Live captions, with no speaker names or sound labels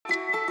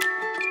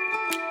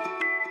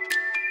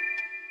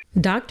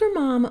Dr.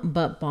 Mom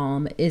Butt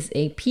Balm is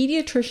a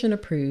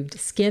pediatrician-approved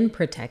skin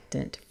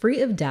protectant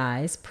free of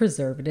dyes,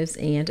 preservatives,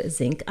 and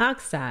zinc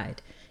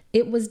oxide.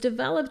 It was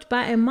developed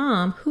by a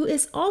mom who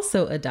is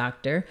also a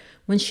doctor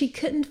when she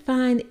couldn't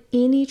find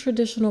any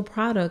traditional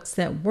products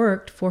that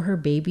worked for her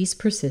baby's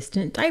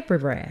persistent diaper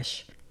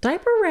rash.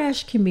 Diaper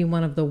rash can be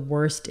one of the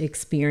worst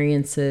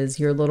experiences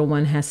your little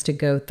one has to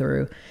go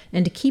through,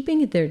 and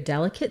keeping their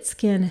delicate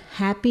skin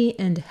happy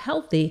and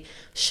healthy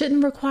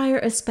shouldn't require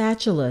a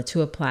spatula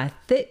to apply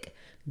thick,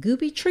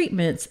 goopy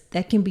treatments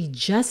that can be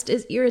just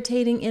as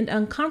irritating and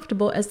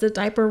uncomfortable as the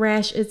diaper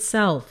rash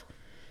itself.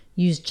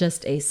 Use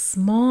just a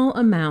small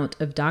amount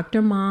of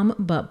Dr. Mom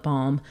Butt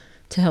Balm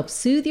to help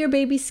soothe your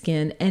baby's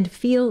skin and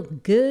feel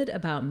good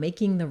about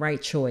making the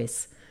right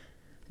choice.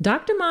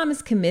 Dr. Mom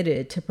is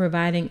committed to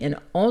providing an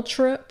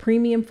ultra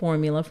premium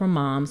formula for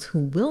moms who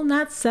will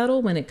not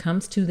settle when it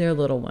comes to their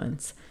little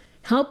ones.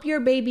 Help your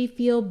baby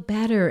feel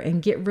better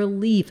and get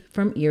relief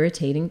from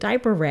irritating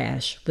diaper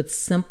rash with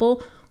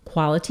simple,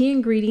 quality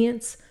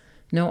ingredients,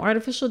 no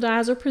artificial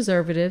dyes or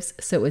preservatives,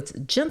 so it's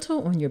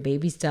gentle on your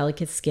baby's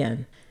delicate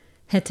skin.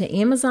 Head to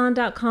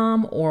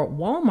Amazon.com or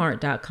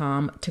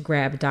Walmart.com to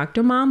grab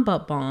Dr. Mom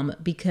Butt Balm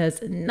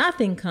because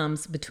nothing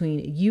comes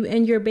between you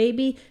and your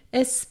baby,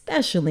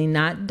 especially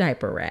not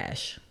diaper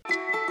rash.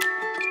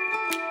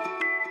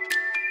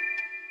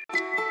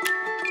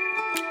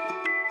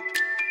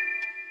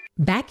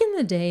 Back in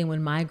the day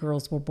when my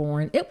girls were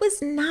born, it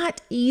was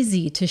not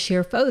easy to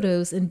share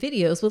photos and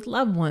videos with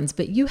loved ones,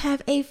 but you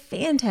have a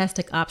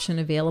fantastic option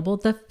available,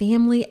 the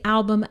Family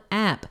Album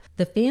app.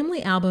 The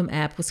Family Album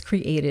app was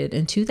created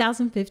in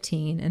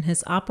 2015 and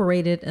has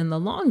operated in the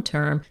long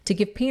term to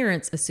give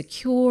parents a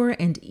secure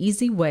and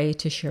easy way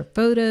to share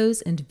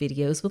photos and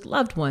videos with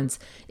loved ones.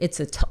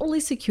 It's a totally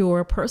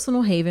secure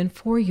personal haven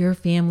for your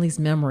family's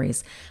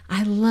memories.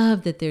 I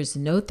love that there's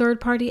no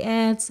third-party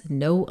ads,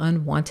 no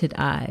unwanted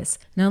eyes.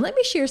 Now, let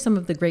me share some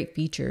of the great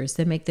features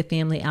that make the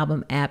Family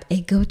Album app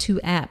a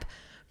go-to app.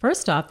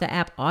 First off, the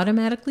app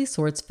automatically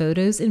sorts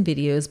photos and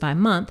videos by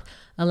month,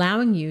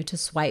 allowing you to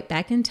swipe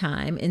back in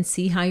time and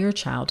see how your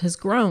child has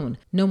grown.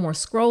 No more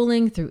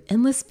scrolling through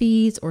endless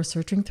feeds or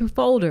searching through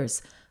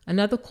folders.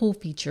 Another cool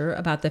feature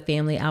about the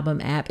Family Album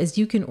app is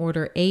you can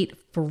order 8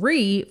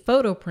 free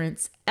photo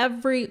prints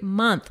every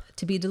month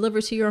to be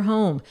delivered to your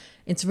home.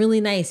 It's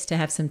really nice to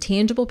have some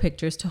tangible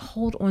pictures to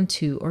hold on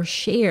to or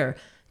share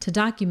to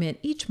document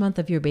each month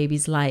of your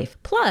baby's life.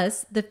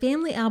 Plus, the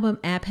Family Album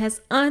app has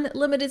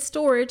unlimited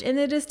storage and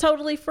it is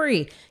totally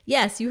free.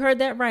 Yes, you heard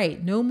that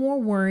right. No more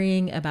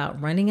worrying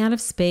about running out of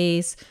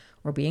space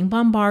or being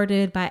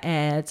bombarded by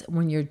ads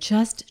when you're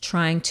just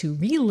trying to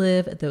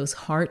relive those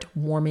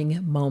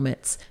heartwarming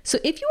moments. So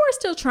if you are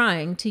still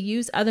trying to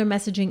use other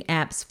messaging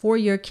apps for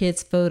your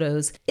kids'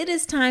 photos, it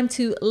is time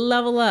to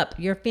level up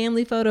your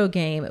family photo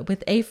game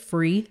with a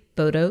free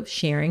photo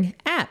sharing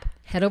app.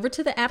 Head over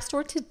to the App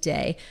Store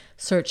today,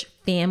 search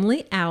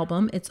Family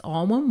Album, it's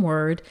all one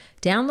word,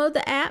 download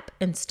the app,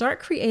 and start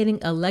creating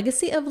a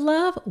legacy of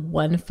love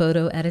one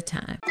photo at a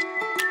time.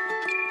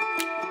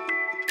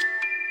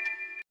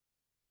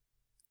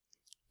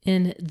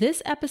 In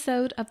this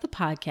episode of the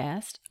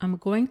podcast, I'm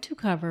going to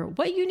cover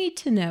what you need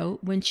to know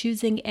when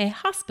choosing a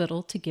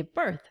hospital to give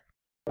birth.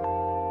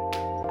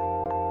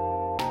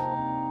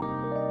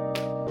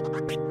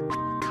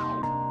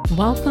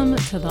 Welcome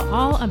to the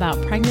All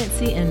About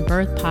Pregnancy and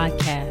Birth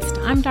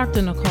podcast. I'm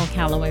Dr. Nicole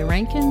Calloway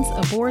Rankins,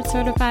 a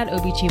board-certified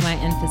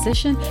OBGYN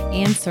physician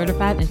and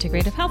certified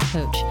integrative health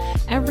coach.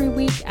 Every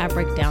week, I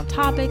break down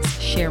topics,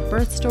 share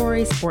birth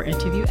stories, or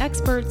interview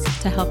experts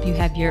to help you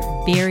have your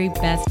very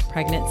best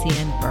pregnancy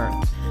and birth.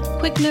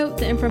 Quick note,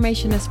 the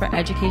information is for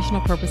educational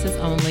purposes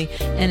only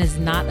and is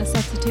not a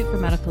substitute for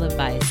medical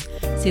advice.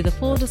 See the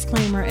full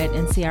disclaimer at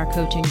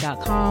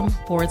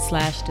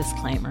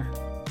ncrcoaching.com/disclaimer.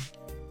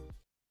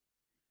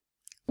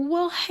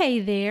 Well, hey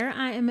there.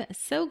 I am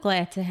so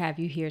glad to have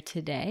you here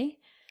today.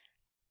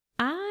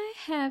 I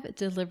have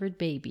delivered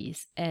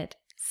babies at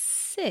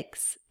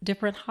 6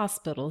 different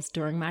hospitals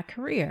during my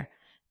career.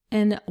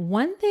 And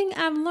one thing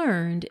I've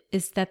learned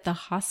is that the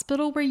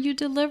hospital where you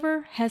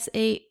deliver has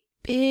a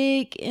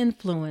big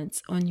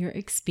influence on your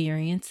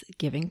experience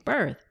giving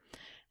birth.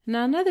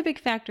 Now, another big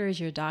factor is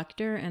your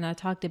doctor, and I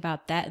talked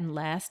about that in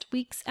last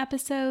week's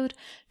episode,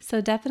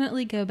 so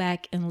definitely go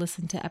back and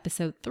listen to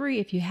episode 3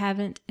 if you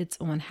haven't. It's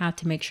on how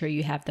to make sure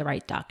you have the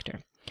right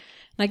doctor.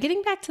 Now,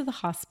 getting back to the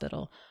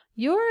hospital,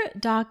 your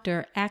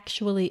doctor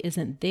actually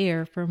isn't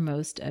there for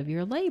most of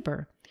your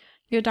labor.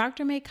 Your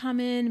doctor may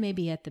come in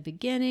maybe at the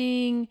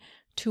beginning,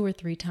 2 or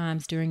 3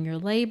 times during your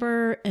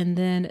labor, and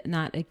then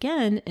not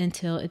again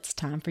until it's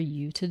time for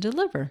you to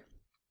deliver.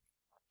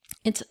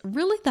 It's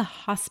really the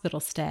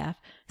hospital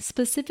staff,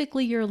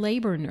 specifically your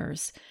labor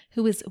nurse,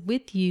 who is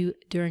with you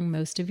during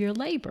most of your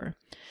labor.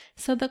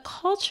 So the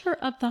culture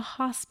of the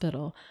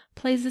hospital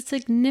plays a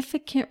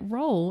significant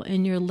role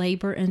in your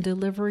labor and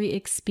delivery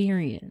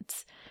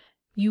experience.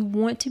 You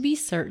want to be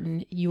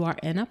certain you are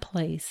in a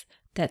place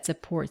that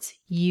supports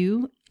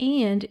you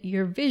and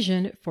your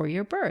vision for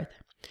your birth.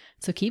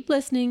 So keep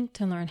listening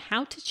to learn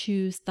how to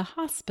choose the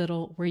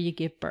hospital where you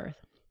give birth.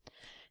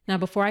 Now,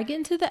 before I get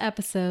into the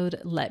episode,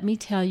 let me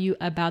tell you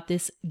about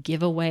this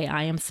giveaway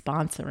I am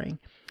sponsoring.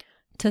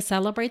 To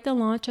celebrate the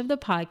launch of the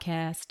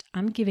podcast,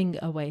 I'm giving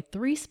away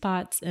 3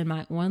 spots in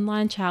my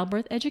online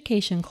childbirth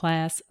education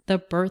class, the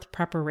Birth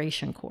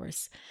Preparation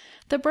Course.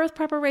 The Birth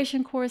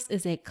Preparation Course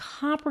is a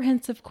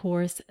comprehensive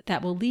course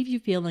that will leave you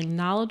feeling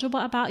knowledgeable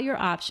about your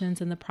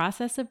options in the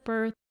process of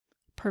birth,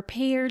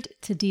 prepared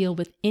to deal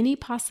with any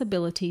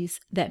possibilities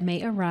that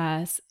may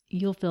arise.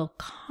 You'll feel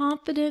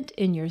confident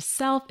in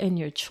yourself and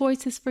your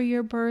choices for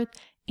your birth,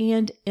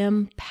 and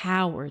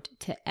empowered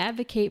to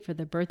advocate for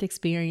the birth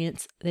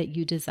experience that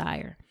you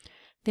desire.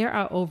 There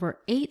are over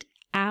 8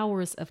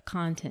 hours of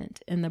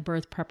content in the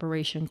birth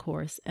preparation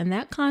course, and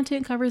that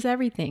content covers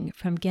everything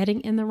from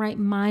getting in the right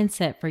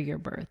mindset for your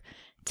birth,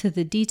 to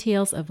the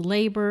details of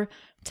labor,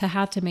 to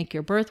how to make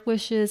your birth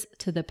wishes,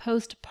 to the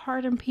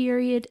postpartum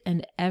period,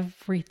 and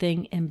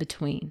everything in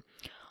between.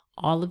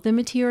 All of the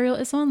material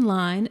is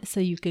online,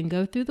 so you can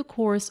go through the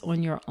course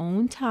on your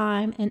own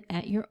time and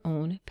at your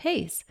own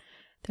pace.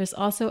 There's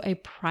also a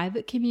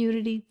private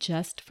community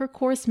just for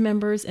course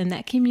members, and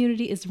that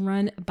community is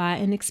run by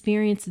an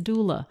experienced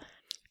doula.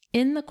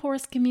 In the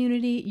course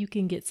community, you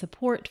can get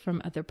support from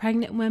other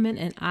pregnant women,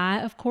 and I,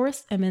 of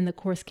course, am in the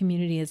course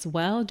community as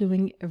well,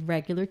 doing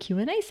regular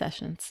Q&A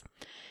sessions.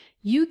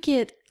 You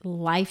get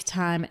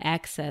lifetime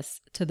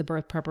access to the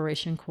birth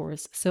preparation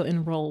course, so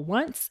enroll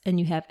once and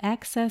you have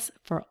access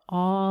for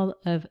all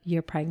of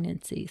your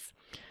pregnancies.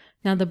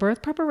 Now, the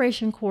birth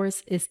preparation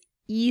course is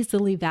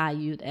easily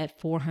valued at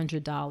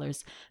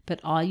 $400, but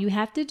all you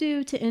have to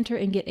do to enter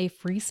and get a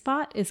free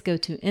spot is go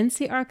to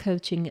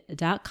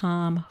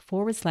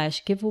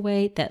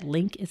ncrcoaching.com/giveaway. That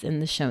link is in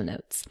the show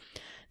notes.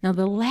 Now,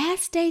 the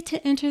last day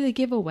to enter the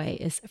giveaway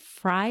is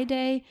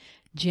Friday,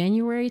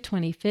 January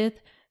 25th,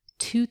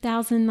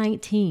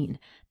 2019.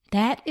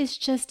 That is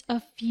just a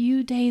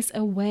few days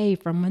away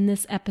from when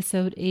this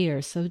episode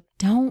airs, so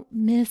don't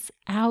miss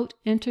out.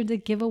 Enter the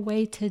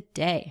giveaway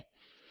today.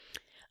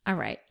 All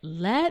right,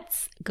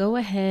 let's go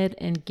ahead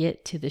and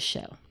get to the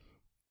show.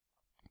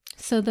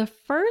 So the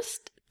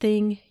first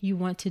thing you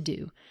want to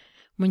do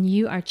when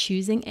you are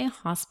choosing a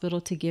hospital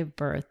to give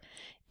birth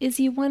is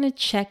you want to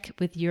check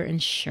with your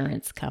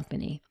insurance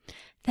company.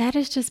 That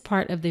is just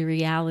part of the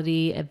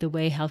reality of the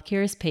way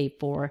healthcare is paid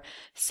for.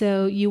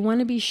 So you want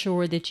to be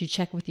sure that you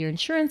check with your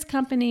insurance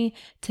company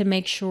to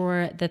make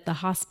sure that the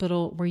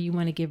hospital where you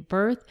want to give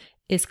birth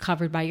is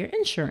covered by your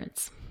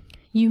insurance.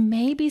 You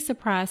may be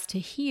surprised to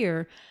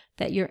hear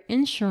that your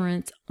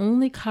insurance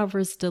only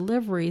covers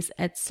deliveries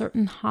at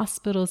certain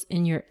hospitals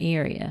in your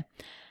area.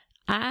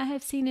 I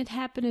have seen it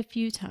happen a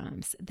few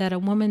times that a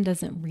woman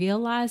doesn't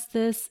realize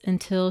this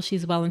until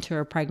she's well into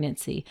her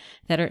pregnancy,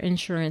 that her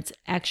insurance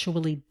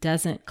actually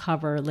doesn't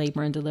cover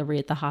labor and delivery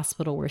at the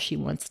hospital where she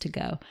wants to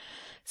go.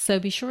 So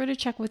be sure to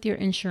check with your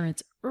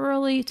insurance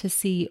early to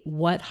see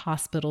what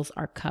hospitals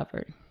are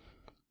covered.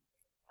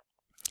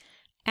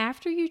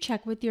 After you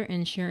check with your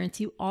insurance,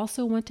 you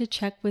also want to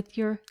check with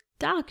your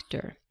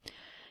doctor.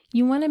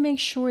 You want to make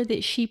sure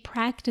that she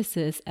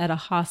practices at a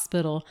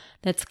hospital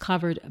that's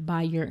covered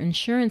by your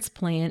insurance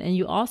plan, and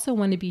you also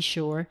want to be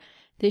sure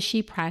that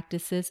she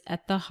practices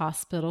at the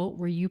hospital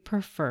where you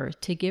prefer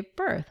to give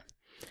birth.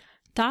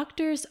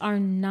 Doctors are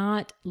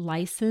not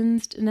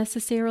licensed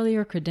necessarily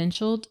or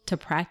credentialed to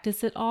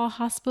practice at all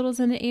hospitals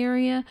in the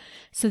area,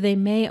 so they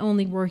may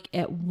only work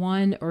at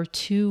 1 or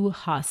 2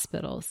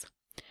 hospitals.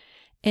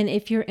 And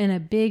if you're in a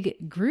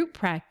big group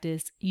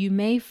practice, you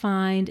may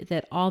find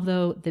that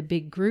although the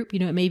big group,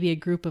 it may be a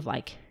group of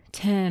like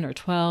 10 or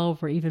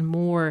 12 or even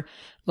more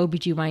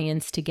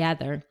OBGYNs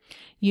together,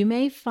 you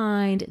may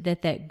find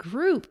that that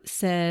group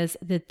says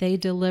that they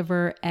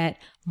deliver at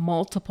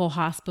multiple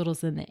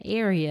hospitals in the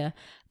area,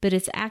 but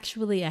it's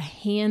actually a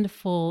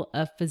handful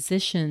of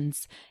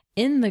physicians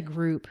in the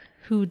group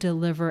who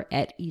deliver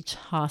at each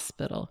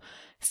hospital.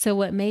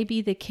 So it may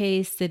be the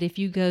case that if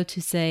you go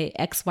to, say,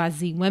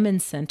 XYZ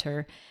Women's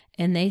Center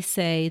and they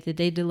say that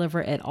they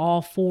deliver at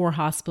all 4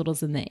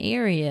 hospitals in the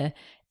area,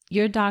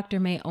 your doctor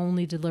may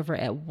only deliver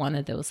at one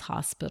of those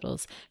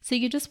hospitals. So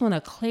you just want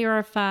to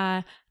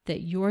clarify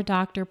that your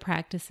doctor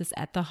practices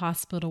at the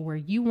hospital where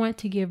you want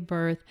to give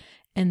birth,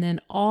 and then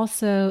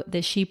also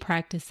that she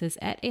practices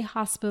at a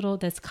hospital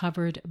that's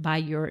covered by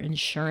your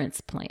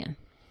insurance plan.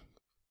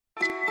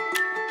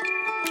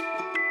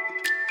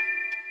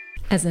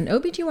 As an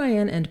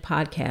OBGYN and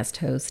podcast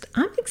host,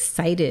 I'm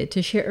excited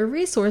to share a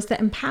resource that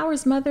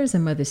empowers mothers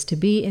and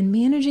mothers-to-be in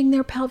managing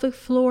their pelvic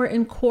floor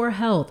and core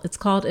health. It's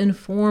called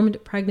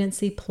Informed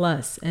Pregnancy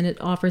Plus, and it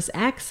offers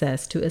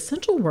access to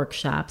essential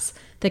workshops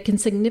that can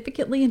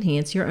significantly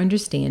enhance your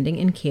understanding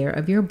and care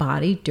of your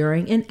body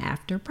during and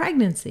after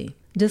pregnancy.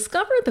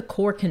 Discover The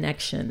Core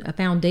Connection, a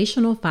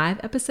foundational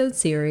 5-episode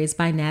series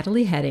by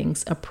Natalie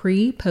Headings, a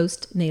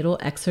pre-postnatal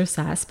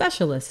exercise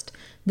specialist.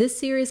 This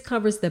series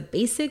covers the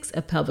basics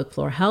of pelvic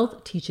floor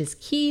health, teaches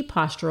key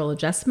postural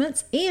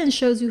adjustments, and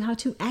shows you how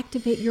to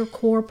activate your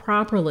core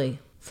properly.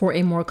 For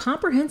a more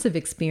comprehensive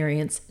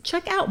experience,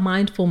 check out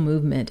Mindful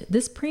Movement.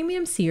 This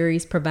premium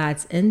series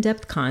provides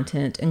in-depth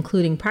content,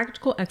 including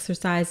practical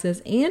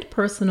exercises and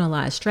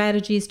personalized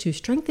strategies to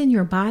strengthen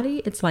your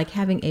body. It's like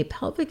having a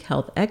pelvic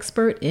health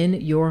expert in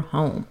your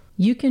home.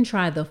 You can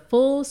try the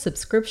full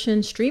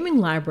subscription streaming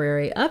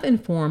library of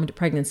Informed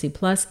Pregnancy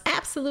Plus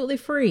absolutely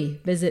free.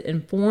 Visit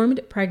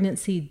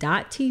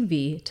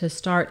informedpregnancy.tv to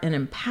start an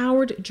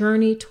empowered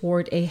journey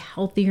toward a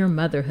healthier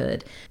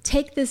motherhood.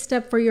 Take this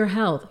step for your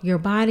health, your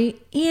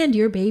body, and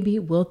your baby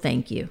will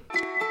thank you.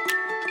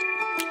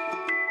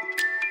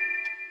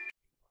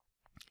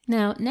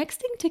 Now,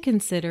 next thing to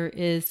consider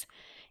is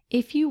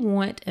if you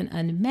want an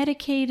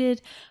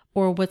unmedicated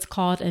or what's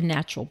called a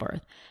natural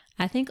birth.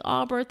 I think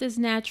all birth is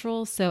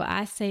natural, so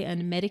I say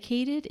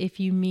unmedicated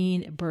if you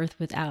mean birth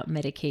without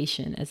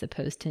medication as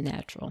opposed to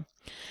natural.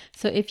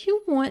 So if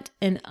you want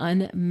an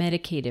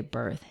unmedicated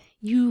birth,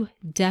 you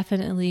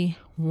definitely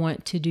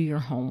want to do your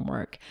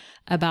homework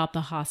about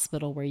the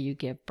hospital where you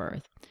give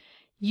birth.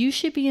 You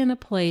should be in a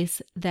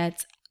place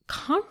that's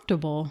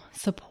comfortable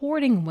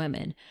supporting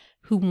women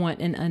who want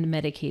an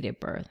unmedicated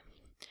birth.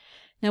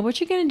 Now, what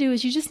you're going to do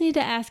is you just need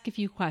to ask a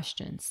few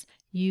questions.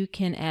 You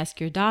can ask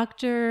your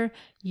doctor,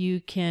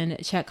 you can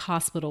check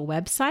hospital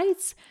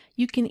websites,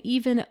 you can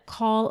even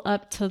call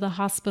up to the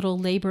hospital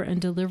labor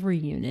and delivery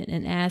unit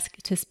and ask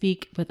to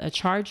speak with a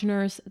charge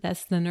nurse,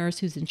 that's the nurse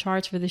who's in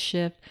charge for the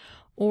shift,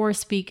 or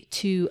speak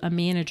to a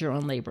manager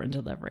on labor and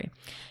delivery.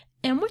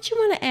 And what you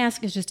want to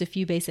ask is just a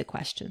few basic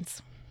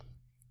questions.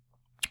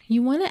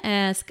 You want to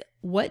ask,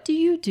 what do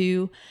you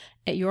do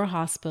at your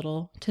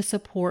hospital to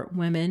support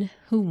women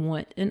who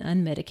want an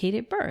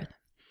unmedicated birth?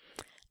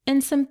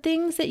 And some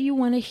things that you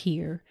want to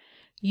hear.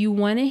 You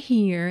want to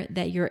hear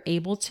that you're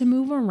able to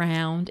move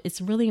around. It's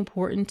really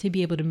important to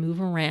be able to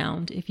move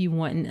around if you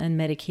want an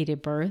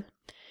unmedicated birth.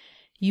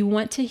 You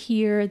want to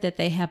hear that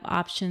they have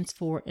options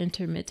for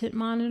intermittent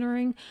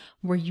monitoring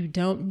where you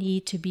don't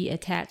need to be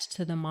attached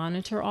to the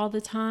monitor all the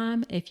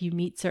time if you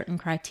meet certain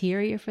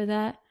criteria for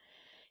that.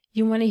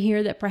 You want to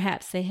hear that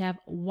perhaps they have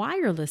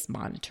wireless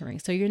monitoring,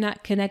 so you're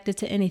not connected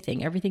to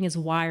anything. Everything is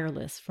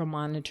wireless for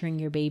monitoring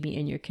your baby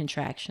and your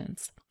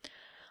contractions.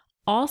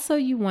 Also,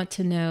 you want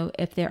to know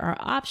if there are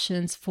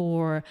options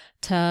for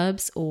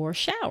tubs or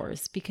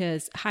showers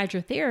because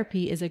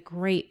hydrotherapy is a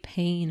great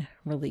pain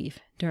relief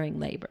during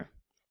labor.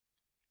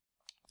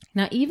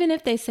 Now, even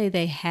if they say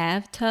they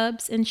have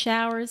tubs and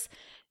showers,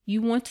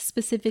 you want to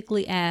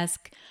specifically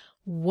ask,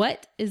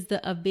 what is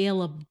the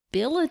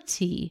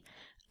availability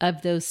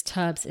of those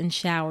tubs and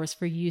showers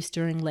for use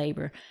during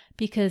labor?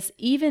 Because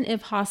even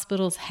if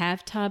hospitals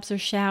have tubs or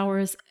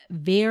showers,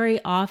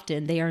 very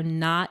often they are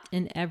not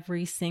in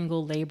every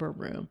single labor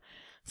room.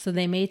 So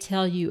they may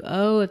tell you,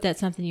 oh, if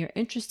that's something you're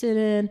interested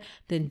in,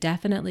 then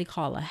definitely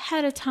call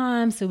ahead of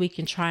time so we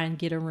can try and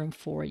get a room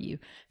for you.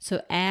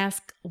 So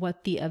ask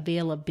what the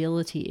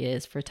availability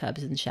is for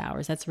tubs and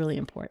showers. That's really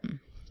important.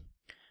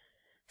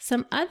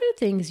 Some other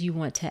things you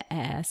want to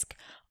ask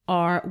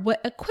are,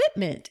 what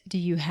equipment do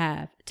you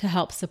have to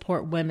help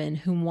support women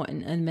who want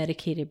an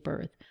unmedicated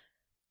birth?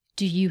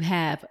 Do you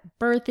have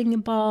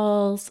birthing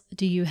balls?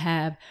 Do you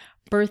have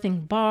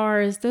birthing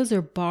bars? Those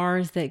are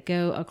bars that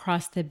go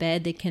across the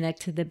bed. They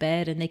connect to the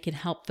bed and they can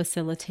help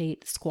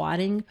facilitate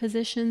squatting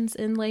positions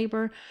in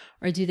labor.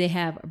 Or do they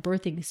have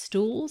birthing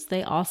stools?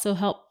 They also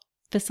help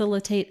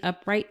facilitate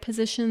upright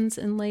positions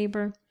in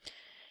labor.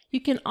 You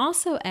can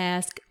also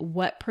ask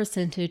what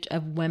percentage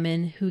of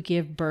women who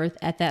give birth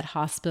at that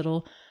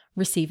hospital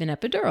receive an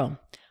epidural.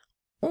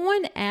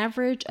 On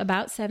average,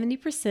 about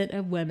 70%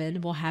 of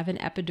women will have an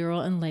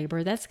epidural in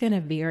labor. That's going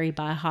to vary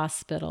by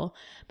hospital,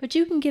 but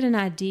you can get an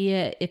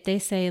idea. If they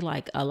say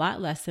like a lot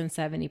less than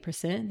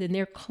 70%, then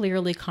they're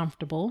clearly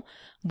comfortable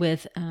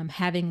with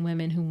having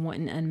women who want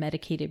an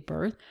unmedicated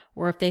birth.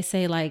 Or if they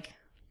say like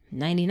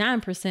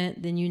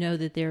 99%, then you know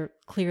that they're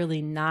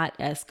clearly not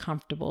as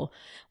comfortable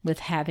with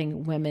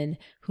having women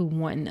who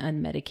want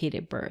an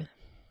unmedicated birth.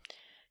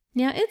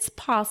 Now, it's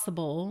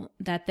possible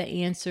that the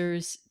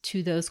answers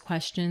to those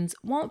questions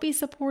won't be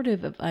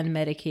supportive of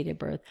unmedicated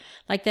birth.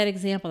 Like that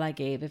example I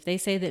gave, if they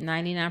say that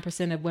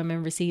 99% of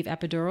women receive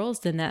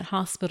epidurals, then that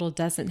hospital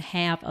doesn't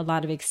have a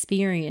lot of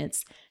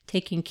experience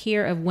taking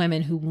care of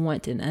women who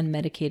want an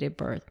unmedicated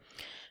birth.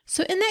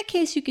 So in that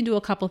case, you can do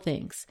a couple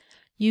things.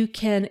 You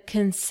can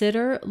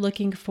consider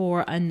looking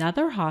for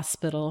another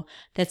hospital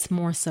that's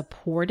more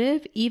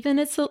supportive, even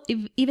if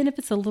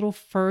it's a little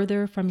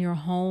further from your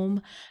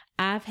home.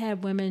 I've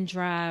had women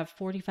drive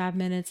 45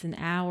 minutes, an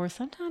hour,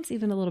 sometimes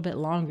even a little bit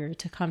longer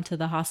to come to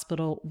the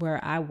hospital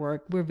where I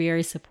work. We're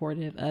very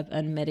supportive of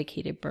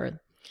unmedicated birth.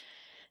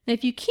 Now,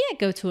 if you can't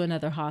go to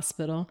another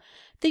hospital,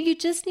 then you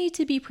just need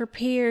to be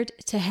prepared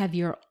to have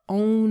your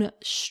own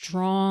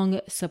strong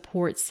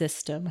support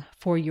system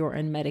for your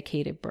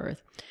unmedicated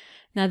birth.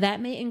 Now, that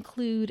may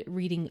include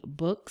reading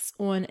books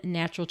on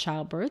natural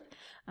childbirth.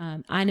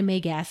 Ina May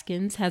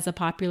Gaskins has a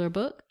popular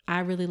book.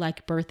 I really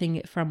like Birthing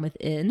It From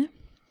Within.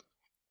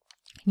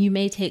 You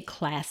may take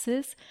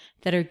classes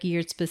that are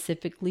geared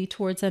specifically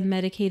towards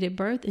unmedicated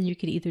birth, and you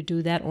could either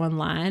do that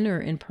online or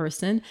in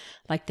person,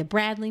 like the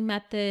Bradley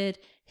method,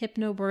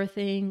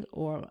 hypnobirthing,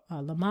 or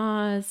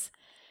Lamaze.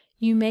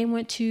 You may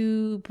want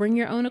to bring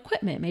your own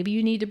equipment. Maybe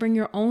you need to bring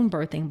your own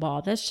birthing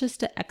ball. That's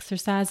just an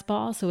exercise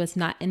ball, so it's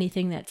not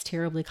anything that's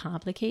terribly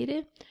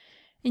complicated.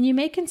 And you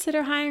may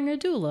consider hiring a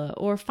doula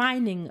or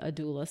finding a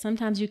doula.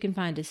 Sometimes you can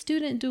find a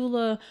student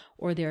doula,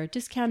 or there are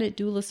discounted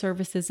doula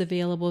services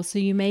available, so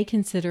you may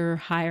consider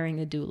hiring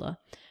a doula.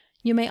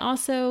 You may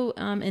also,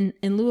 in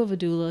lieu of a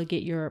doula,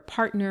 get your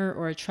partner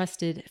or a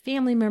trusted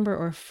family member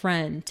or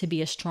friend to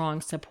be a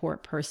strong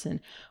support person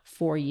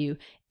for you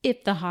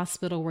if the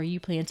hospital where you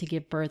plan to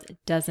give birth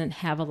doesn't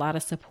have a lot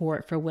of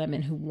support for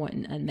women who want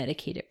an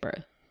unmedicated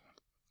birth.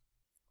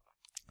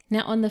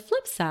 Now, on the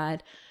flip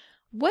side,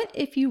 what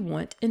if you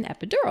want an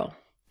epidural?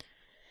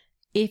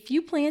 If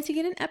you plan to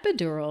get an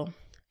epidural,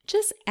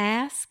 just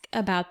ask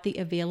about the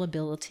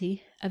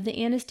availability of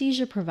the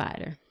anesthesia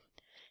provider.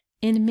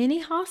 In many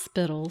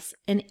hospitals,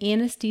 an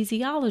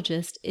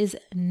anesthesiologist is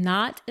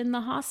not in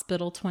the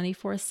hospital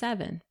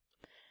 24/7.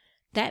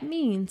 That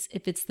means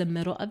if it's the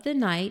middle of the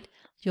night,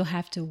 you'll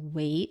have to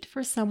wait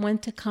for someone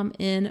to come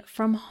in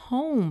from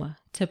home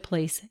to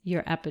place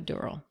your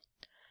epidural.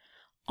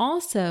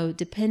 Also,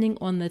 depending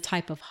on the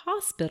type of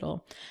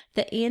hospital,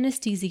 the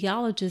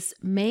anesthesiologist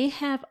may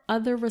have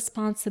other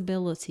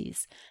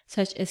responsibilities,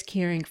 such as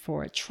caring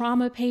for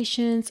trauma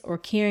patients or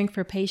caring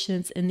for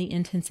patients in the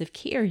intensive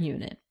care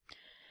unit.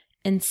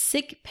 And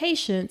sick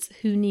patients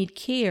who need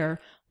care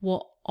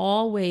will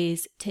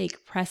always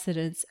take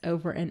precedence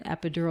over an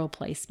epidural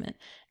placement.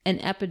 An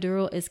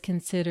epidural is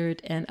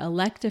considered an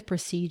elective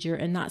procedure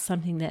and not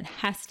something that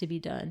has to be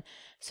done.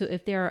 So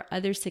if there are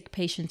other sick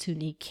patients who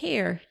need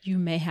care, you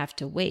may have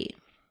to wait.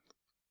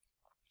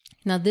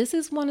 Now, this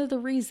is one of the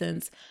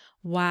reasons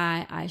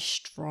why I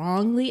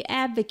strongly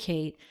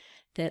advocate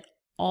that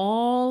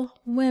all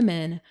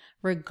women,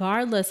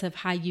 regardless of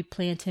how you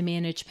plan to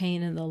manage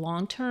pain in the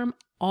long term,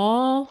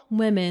 all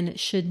women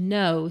should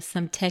know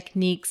some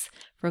techniques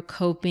for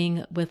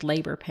coping with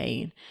labor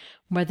pain,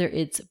 whether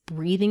it's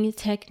breathing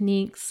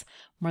techniques,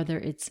 whether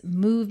it's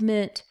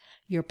movement,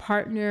 your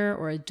partner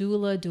or a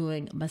doula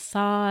doing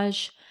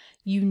massage.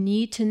 You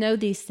need to know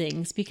these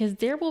things because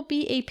there will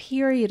be a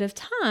period of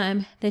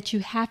time that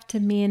you have to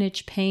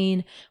manage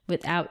pain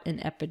without an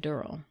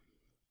epidural.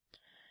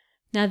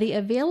 Now, the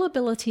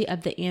availability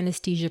of the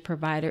anesthesia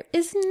provider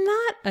is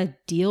not a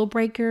deal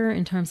breaker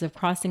in terms of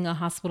crossing a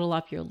hospital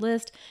off your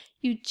list.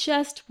 You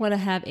just want to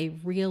have a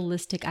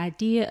realistic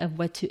idea of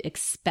what to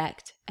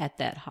expect at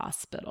that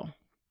hospital.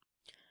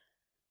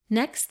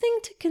 Next thing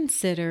to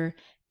consider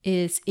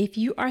is if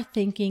you are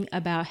thinking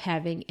about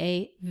having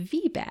a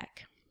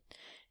VBAC.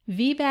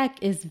 VBAC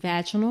is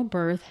vaginal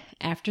birth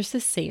after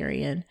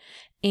cesarean,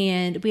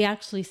 and we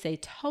actually say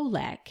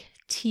TOLAC,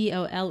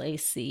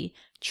 TOLAC,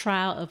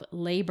 trial of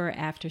labor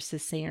after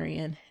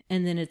cesarean,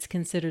 and then it's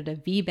considered a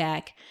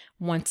VBAC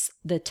once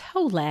the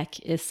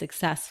TOLAC is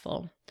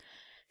successful.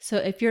 So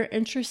if you're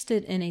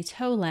interested in a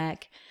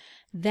TOLAC,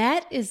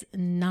 that is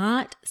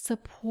not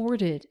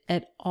supported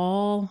at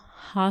all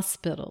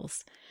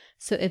hospitals.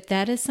 So if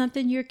that is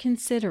something you're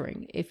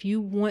considering, if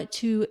you want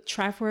to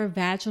try for a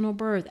vaginal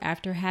birth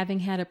after having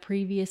had a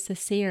previous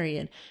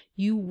cesarean,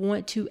 you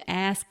want to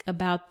ask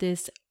about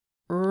this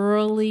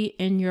early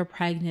in your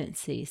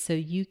pregnancy so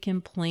you can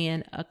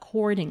plan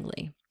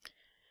accordingly.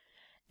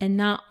 And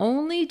not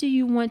only do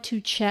you want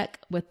to check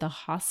with the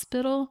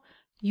hospital,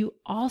 you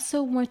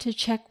also want to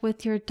check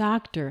with your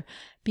doctor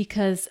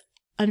because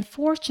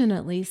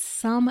unfortunately,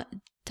 some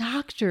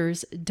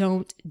doctors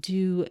don't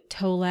do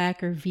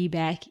TOLAC or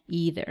VBAC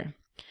either.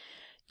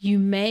 You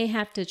may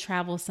have to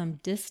travel some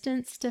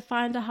distance to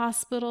find a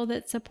hospital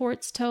that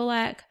supports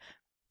TOLAC,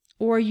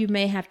 or you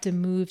may have to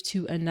move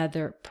to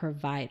another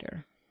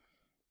provider.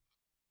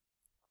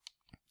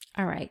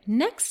 All right,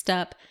 next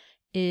up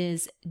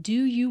is, do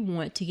you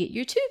want to get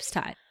your tubes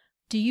tied?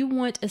 Do you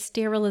want a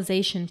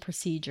sterilization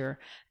procedure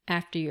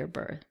after your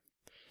birth?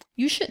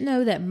 You should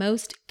know that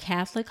most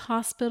Catholic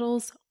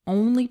hospitals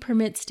only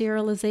permit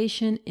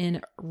sterilization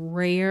in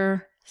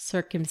rare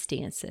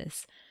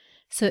circumstances.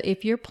 So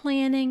if you're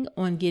planning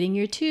on getting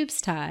your tubes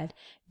tied,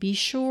 be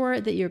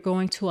sure that you're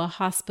going to a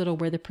hospital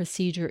where the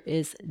procedure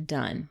is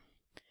done.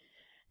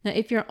 Now,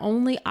 if your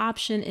only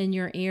option in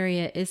your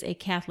area is a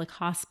Catholic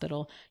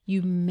hospital,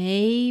 you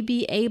may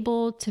be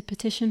able to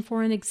petition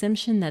for an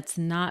exemption. That's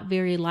not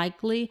very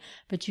likely,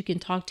 but you can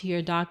talk to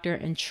your doctor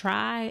and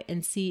try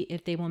and see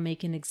if they will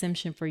make an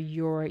exemption for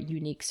your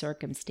unique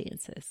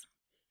circumstances.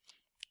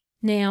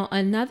 Now,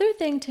 another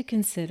thing to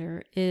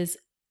consider is,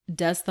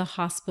 does the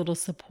hospital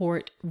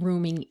support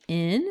rooming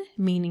in,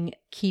 meaning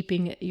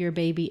keeping your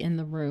baby in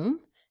the room?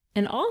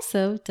 And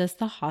also, does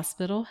the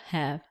hospital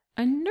have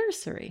a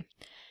nursery?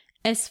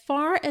 As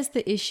far as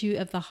the issue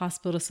of the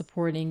hospital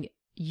supporting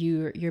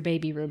your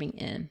baby rooming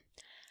in,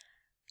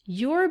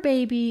 your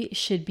baby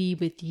should be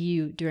with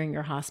you during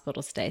your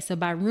hospital stay. So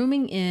by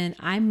rooming in,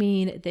 I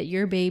mean that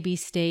your baby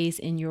stays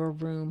in your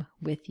room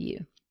with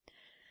you.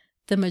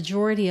 The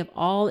majority of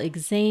all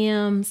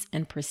exams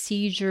and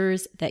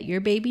procedures that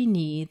your baby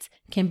needs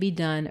can be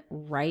done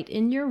right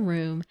in your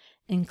room,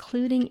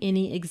 including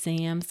any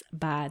exams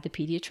by the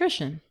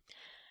pediatrician.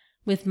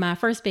 With my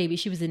first baby,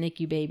 she was a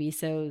NICU baby,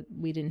 so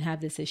we didn't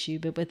have this issue.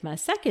 But with my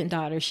second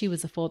daughter, she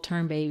was a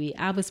full-term baby.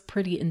 I was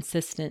pretty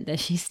insistent that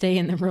she stay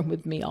in the room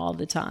with me all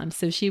the time.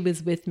 So she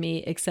was with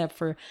me except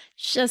for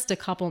just a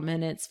couple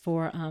minutes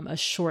for a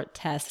short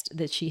test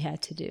that she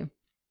had to do.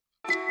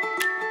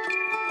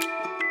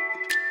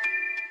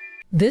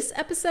 This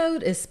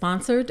episode is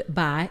sponsored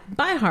by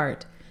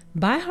ByHeart.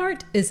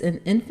 ByHeart is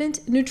an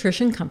infant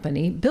nutrition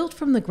company built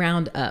from the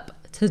ground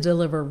up to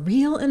deliver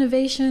real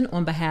innovation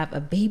on behalf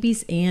of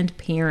babies and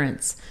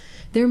parents.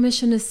 Their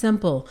mission is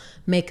simple: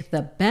 make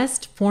the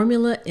best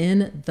formula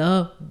in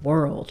the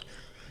world.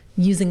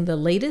 Using the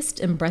latest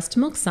in breast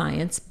milk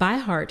science,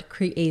 ByHeart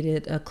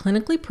created a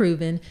clinically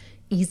proven,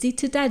 easy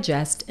to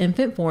digest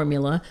infant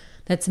formula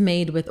that's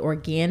made with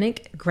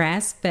organic,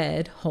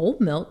 grass-fed whole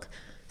milk,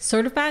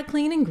 certified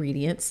clean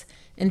ingredients,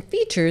 and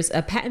features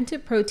a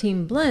patented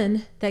protein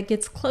blend that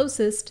gets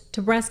closest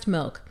to breast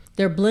milk.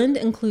 Their blend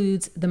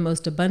includes the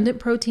most abundant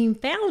protein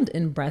found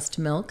in breast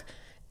milk,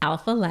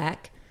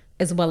 alpha-lac,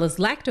 as well as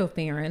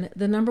lactoferrin,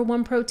 the number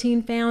one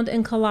protein found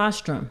in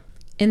colostrum.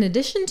 In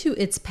addition to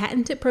its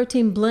patented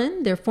protein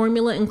blend, their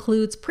formula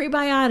includes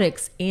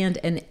prebiotics and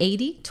an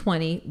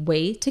 80-20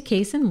 whey to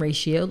casein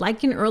ratio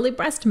like in early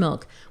breast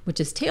milk, which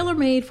is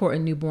tailor-made for a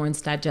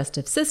newborn's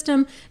digestive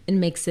system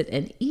and makes it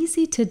an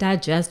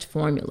easy-to-digest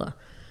formula.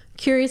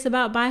 Curious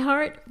about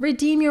ByHeart?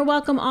 Redeem your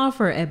welcome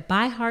offer at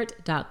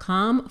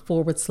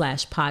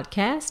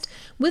byheart.com/podcast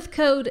with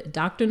code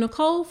Dr.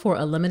 Nicole for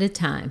a limited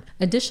time.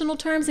 Additional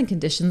terms and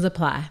conditions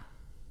apply.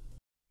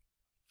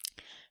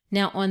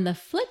 Now, on the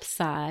flip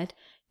side,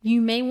 you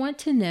may want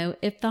to know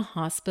if the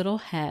hospital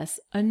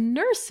has a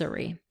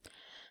nursery.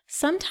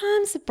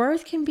 Sometimes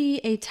birth can be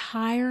a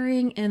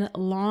tiring and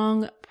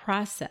long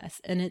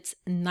process, and it's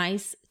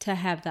nice to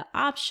have the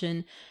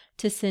option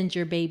to send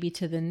your baby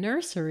to the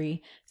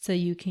nursery so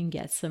you can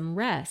get some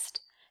rest.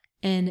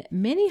 And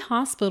many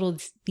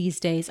hospitals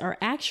these days are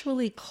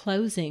actually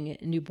closing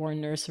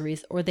newborn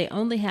nurseries, or they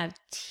only have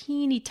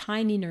teeny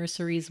tiny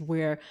nurseries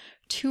where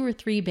 2 or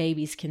 3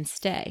 babies can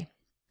stay.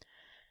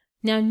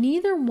 Now,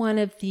 neither one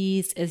of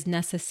these is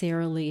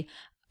necessarily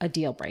a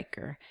deal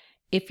breaker.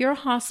 If your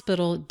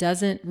hospital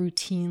doesn't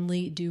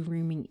routinely do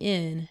rooming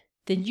in,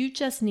 then you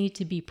just need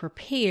to be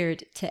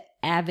prepared to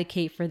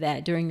advocate for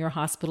that during your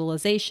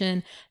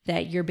hospitalization,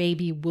 that your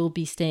baby will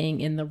be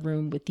staying in the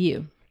room with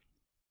you.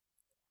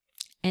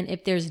 And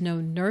if there's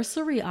no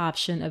nursery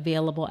option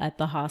available at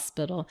the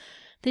hospital,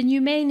 then you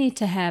may need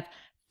to have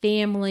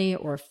family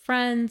or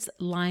friends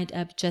lined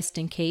up just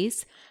in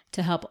case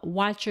to help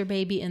watch your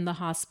baby in the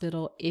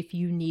hospital if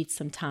you need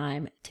some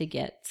time to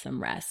get some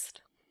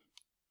rest.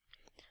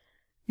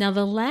 Now,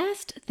 the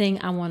last thing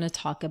I want to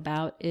talk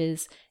about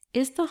is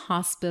the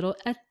hospital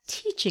a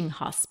teaching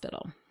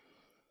hospital?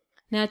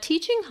 Now, a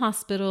teaching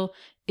hospital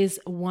is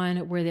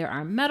one where there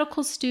are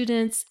medical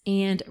students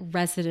and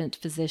resident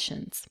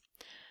physicians.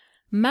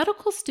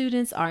 Medical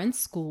students are in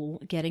school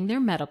getting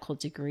their medical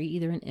degree,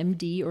 either an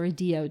MD or a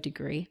DO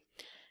degree,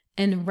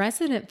 and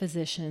resident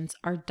physicians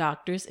are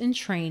doctors in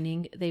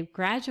training. They've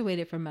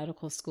graduated from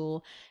medical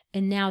school,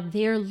 and now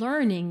they're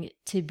learning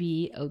to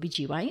be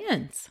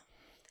OBGYNs.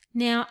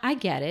 Now, I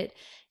get it.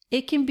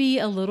 It can be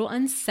a little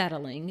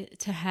unsettling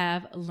to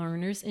have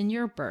learners in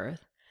your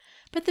birth,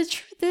 but the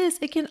truth is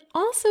it can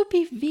also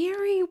be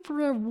very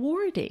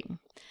rewarding.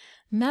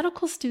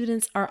 Medical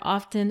students are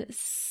often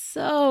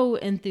so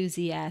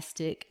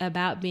enthusiastic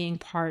about being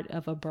part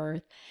of a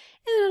birth,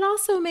 and it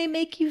also may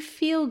make you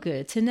feel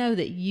good to know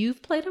that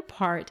you've played a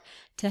part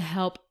to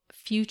help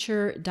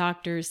future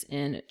doctors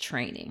in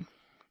training.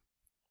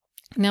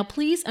 Now,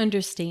 please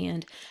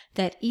understand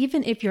that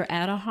even if you're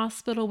at a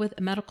hospital with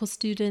medical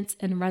students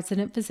and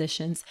resident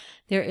physicians,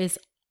 there is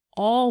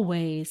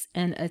always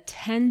an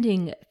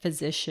attending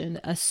physician,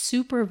 a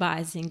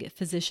supervising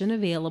physician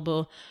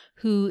available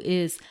who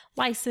is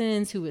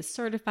licensed, who is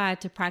certified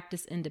to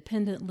practice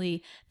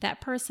independently. That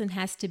person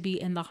has to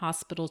be in the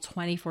hospital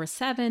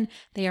 24/7.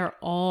 They are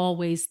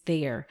always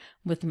there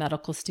with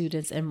medical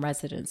students and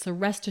residents. So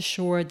rest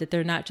assured that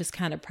they're not just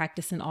kind of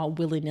practicing all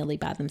willy-nilly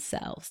by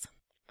themselves.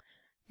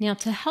 Now,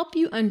 to help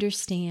you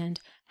understand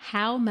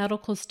how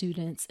medical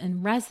students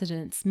and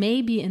residents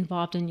may be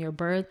involved in your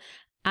birth,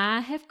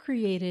 I have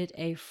created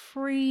a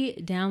free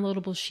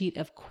downloadable sheet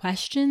of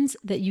questions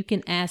that you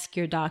can ask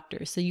your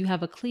doctor so you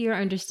have a clear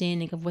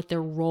understanding of what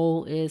their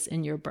role is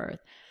in your birth.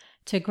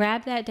 To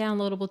grab that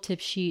downloadable tip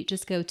sheet,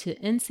 just go to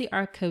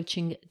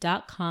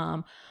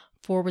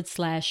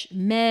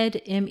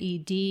ncrcoaching.com/med,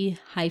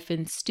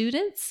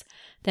 MED-students.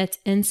 That's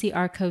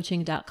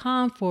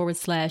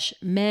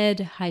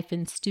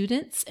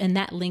ncrcoaching.com/med-students, and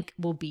that link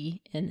will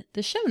be in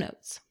the show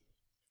notes.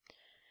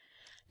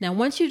 Now,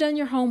 once you've done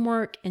your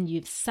homework and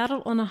you've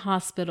settled on a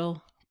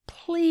hospital,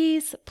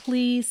 please,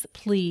 please,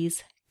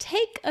 please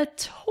take a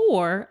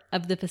tour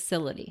of the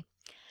facility.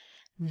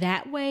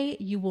 That way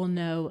you will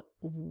know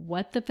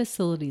what the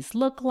facilities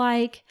look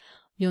like.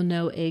 You'll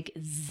know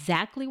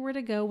exactly where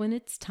to go when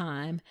it's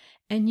time,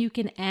 and you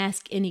can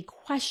ask any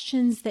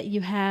questions that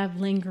you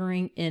have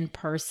lingering in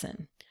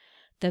person.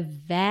 The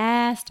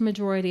vast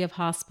majority of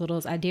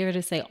hospitals, I dare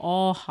to say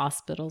all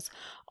hospitals,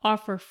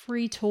 offer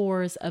free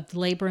tours of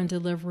labor and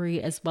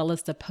delivery as well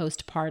as the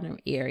postpartum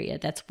area.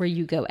 That's where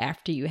you go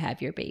after you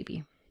have your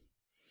baby.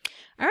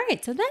 All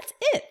right, so that's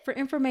it for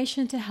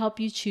information to help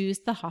you choose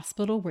the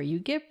hospital where you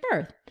give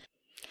birth.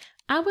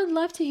 I would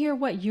love to hear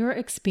what your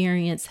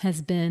experience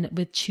has been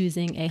with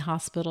choosing a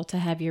hospital to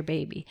have your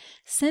baby.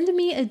 Send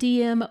me a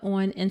DM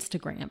on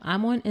Instagram.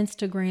 I'm on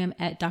Instagram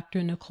at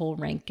Dr. Nicole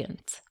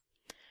Rankins.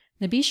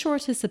 Now be sure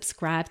to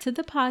subscribe to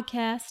the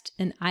podcast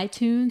in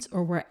iTunes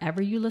or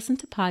wherever you listen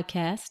to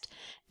podcasts.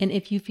 And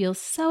if you feel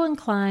so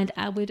inclined,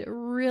 I would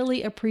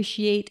really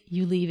appreciate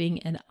you leaving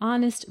an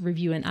honest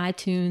review in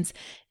iTunes.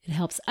 It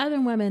helps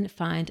other women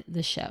find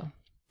the show.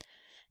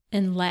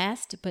 And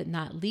last but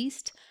not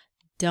least,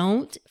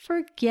 don't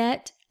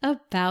forget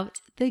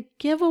about the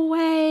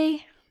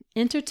giveaway.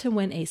 Enter to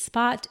win a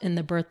spot in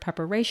the birth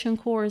preparation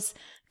course.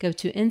 Go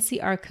to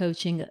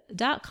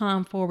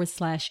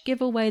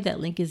ncrcoaching.com/giveaway. That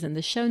link is in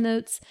the show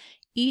notes.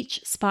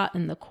 Each spot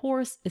in the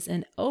course is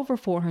an over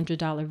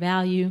 $400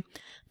 value.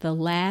 The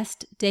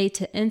last day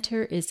to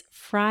enter is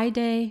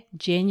Friday,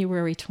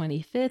 January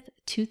 25th,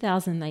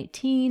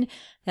 2019.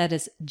 That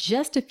is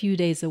just a few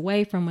days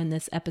away from when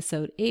this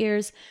episode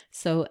airs,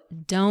 so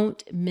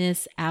don't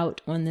miss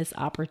out on this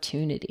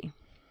opportunity.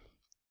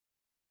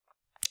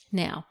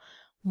 Now,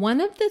 one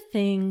of the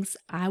things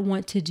I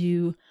want to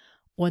do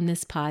on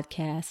this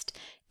podcast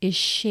is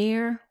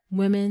share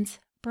women's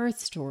birth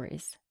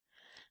stories.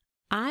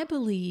 I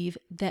believe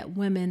that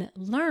women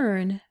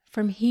learn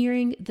from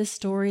hearing the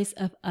stories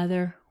of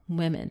other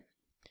women.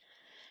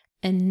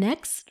 And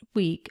next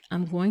week,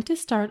 I'm going to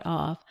start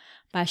off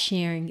by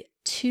sharing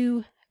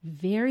 2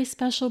 very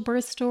special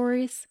birth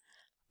stories,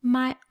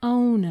 my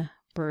own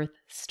birth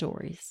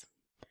stories.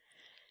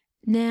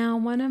 Now,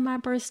 one of my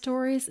birth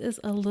stories is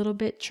a little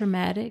bit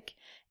traumatic,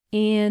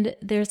 and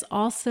there's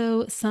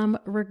also some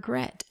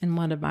regret in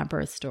one of my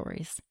birth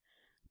stories.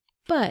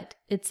 But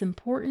it's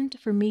important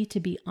for me to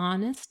be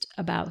honest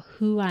about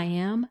who I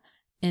am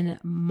and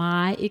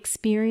my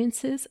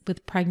experiences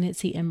with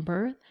pregnancy and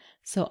birth,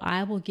 so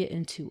I will get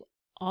into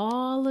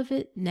all of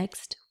it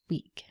next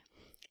week.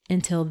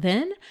 Until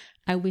then,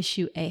 I wish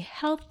you a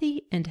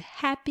healthy and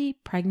happy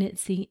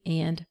pregnancy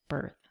and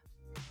birth.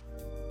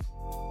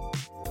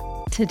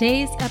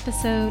 Today's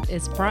episode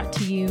is brought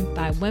to you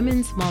by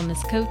Women's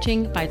Wellness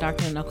Coaching by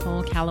Dr.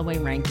 Nicole Calloway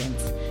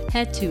Rankins.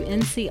 Head to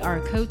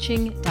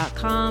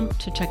ncrcoaching.com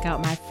to check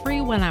out my free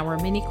 1-hour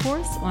mini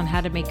course on how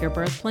to make your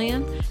birth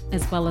plan,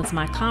 as well as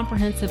my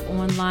comprehensive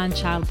online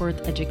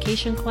childbirth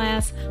education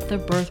class, the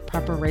Birth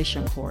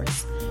Preparation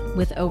Course.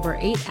 With over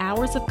 8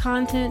 hours of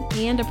content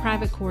and a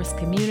private course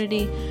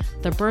community,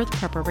 the Birth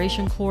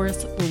Preparation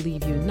Course will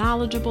leave you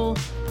knowledgeable,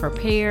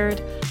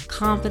 prepared,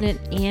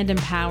 confident, and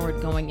empowered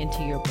going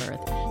into your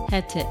birth.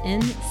 Head to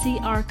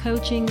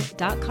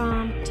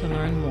ncrcoaching.com to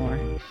learn more.